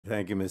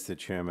Thank you, Mr.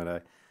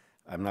 Chairman.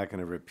 I'm not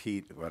going to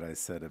repeat what I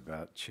said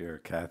about Chair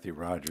Kathy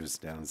Rogers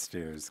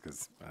downstairs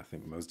because I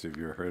think most of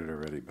you heard it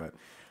already. But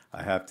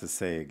I have to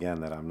say again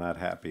that I'm not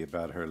happy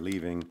about her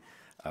leaving,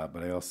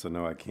 but I also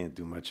know I can't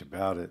do much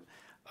about it.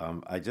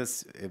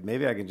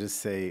 Maybe I can just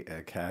say,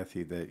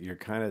 Kathy, that you're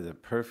kind of the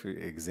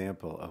perfect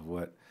example of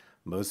what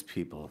most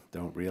people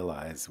don't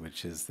realize,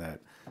 which is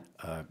that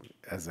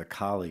as a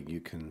colleague,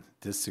 you can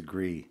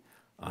disagree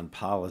on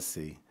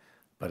policy,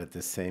 but at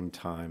the same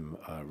time,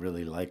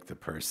 really like the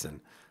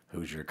person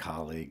who's your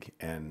colleague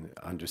and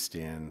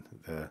understand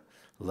the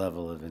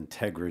level of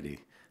integrity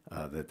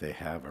that they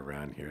have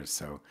around here.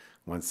 So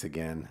once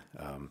again,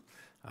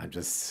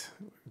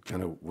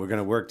 we're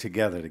gonna work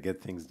together to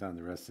get things done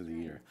the rest of the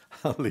year.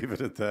 I'll leave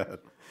it at that.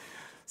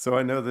 So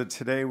I know that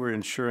today we're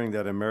ensuring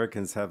that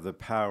Americans have the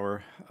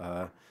power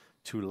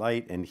to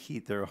light and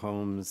heat their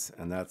homes,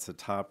 and that's a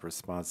top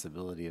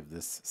responsibility of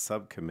this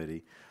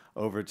subcommittee.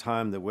 Over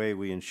time, the way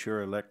we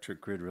ensure electric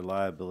grid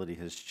reliability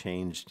has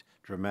changed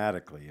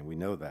dramatically, and we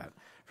know that.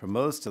 For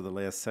most of the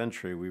last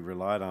century, we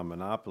relied on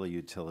monopoly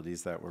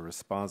utilities that were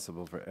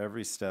responsible for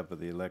every step of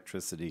the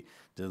electricity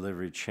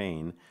delivery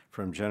chain,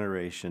 from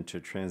generation to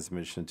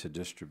transmission to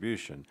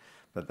distribution.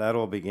 But that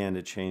all began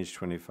to change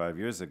 25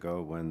 years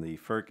ago when the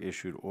FERC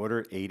issued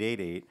Order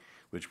 888,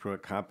 which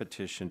brought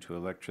competition to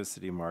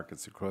electricity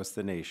markets across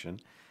the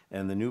nation,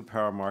 and the new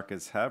power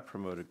markets have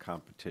promoted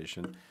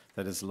competition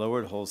that has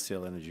lowered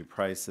wholesale energy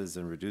prices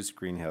and reduced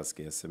greenhouse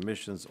gas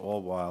emissions,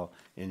 all while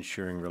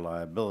ensuring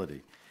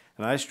reliability.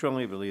 And I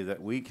strongly believe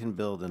that we can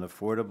build an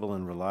affordable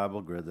and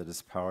reliable grid that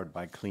is powered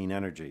by clean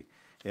energy.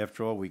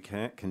 After all, we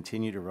can't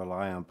continue to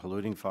rely on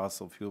polluting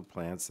fossil fuel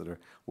plants that are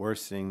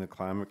worsening the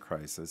climate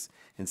crisis.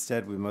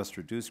 Instead, we must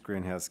reduce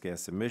greenhouse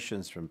gas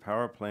emissions from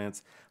power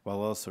plants while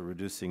also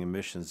reducing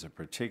emissions of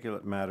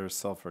particulate matter,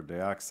 sulfur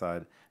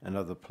dioxide, and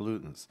other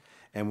pollutants.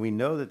 And we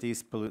know that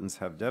these pollutants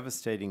have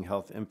devastating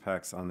health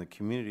impacts on the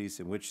communities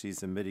in which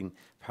these emitting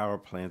power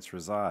plants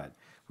reside.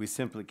 We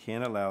simply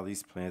can't allow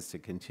these plants to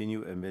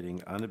continue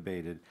emitting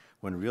unabated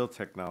when real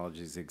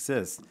technologies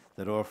exist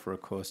that offer a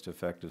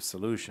cost-effective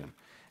solution.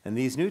 And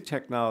these new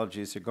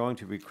technologies are going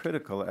to be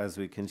critical as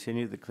we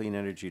continue the clean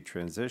energy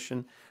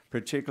transition,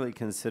 particularly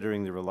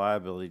considering the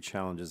reliability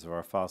challenges of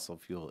our fossil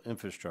fuel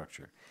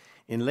infrastructure.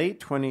 In late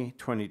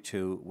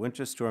 2022,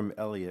 Winter Storm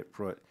Elliott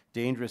brought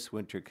dangerous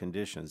winter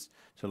conditions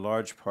to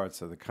large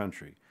parts of the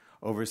country.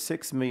 Over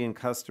 6 million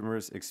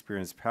customers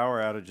experienced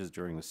power outages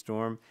during the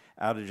storm,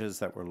 outages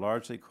that were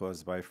largely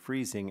caused by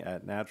freezing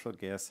at natural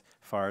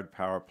gas-fired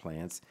power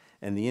plants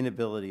and the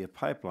inability of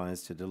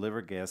pipelines to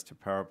deliver gas to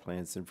power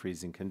plants in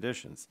freezing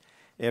conditions.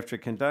 After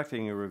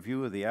conducting a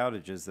review of the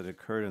outages that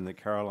occurred in the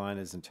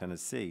Carolinas and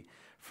Tennessee,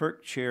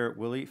 FERC Chair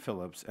Willie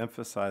Phillips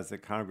emphasized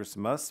that Congress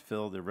must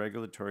fill the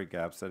regulatory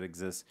gaps that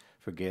exist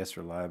for gas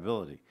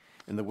reliability.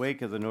 In the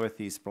wake of the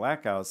Northeast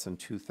blackouts in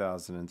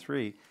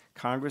 2003,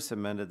 Congress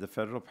amended the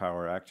Federal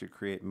Power Act to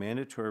create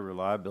mandatory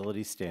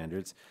reliability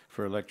standards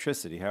for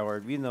electricity.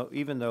 However,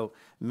 even though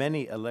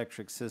many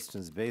electric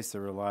systems base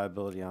their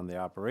reliability on the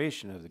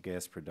operation of the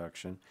gas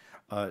production,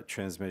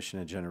 transmission,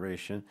 and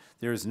generation,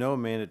 there is no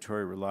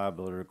mandatory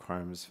reliability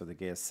requirements for the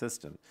gas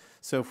system.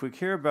 So if we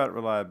care about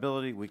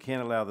reliability, we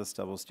can't allow this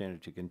double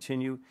standard to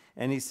continue.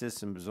 Any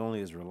system is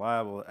only as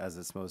reliable as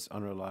its most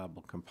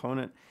unreliable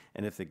component,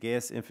 and if the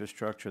gas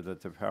infrastructure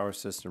that the power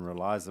system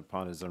relies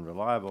upon is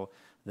unreliable,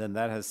 then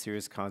that has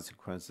serious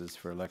consequences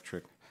for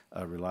electric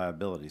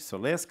reliability. So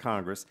last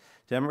Congress,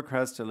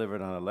 Democrats delivered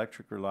on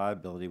electric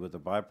reliability with a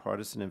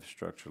bipartisan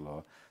infrastructure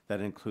law that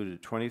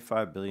included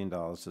 $25 billion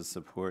to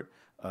support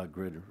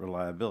grid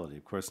reliability.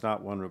 Of course,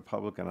 not one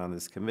Republican on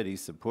this committee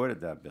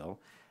supported that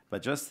bill,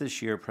 but just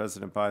this year,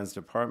 President Biden's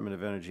Department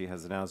of Energy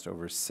has announced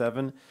over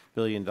 $7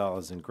 billion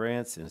in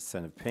grants,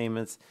 incentive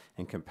payments,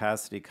 and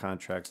capacity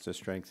contracts to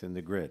strengthen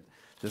the grid.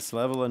 This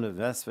level of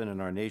investment in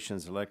our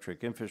nation's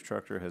electric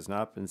infrastructure has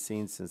not been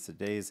seen since the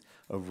days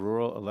of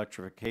rural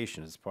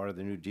electrification as part of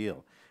the New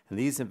Deal, and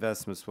these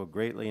investments will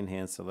greatly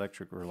enhance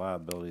electric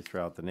reliability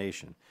throughout the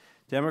nation.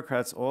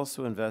 Democrats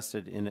also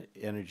invested in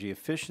energy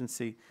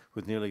efficiency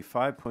with nearly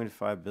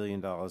 $5.5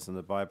 billion in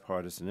the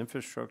bipartisan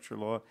infrastructure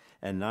law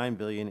and $9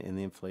 billion in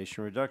the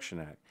Inflation Reduction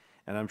Act.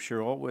 And I'm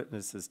sure all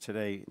witnesses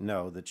today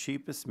know the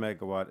cheapest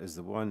megawatt is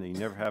the one that you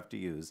never have to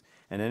use,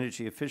 and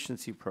energy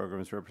efficiency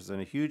programs represent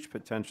a huge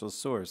potential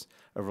source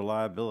of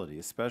reliability,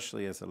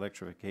 especially as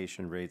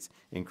electrification rates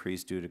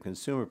increase due to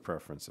consumer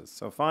preferences.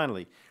 So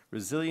finally,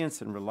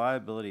 resilience and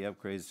reliability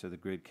upgrades to the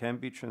grid can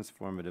be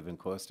transformative and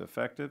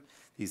cost-effective.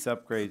 These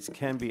upgrades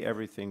can be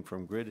everything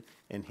from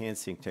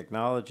grid-enhancing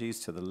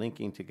technologies to the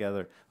linking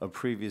together of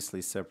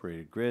previously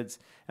separated grids,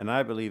 and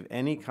I believe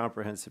any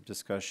comprehensive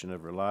discussion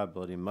of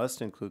reliability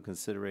must include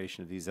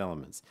consideration of these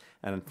elements.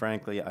 And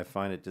frankly, I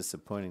find it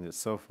disappointing that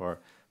so far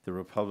the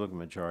Republican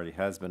majority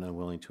has been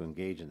unwilling to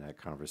engage in that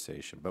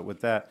conversation. But with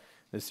that,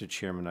 Mr.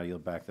 Chairman, I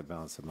yield back the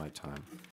balance of my time.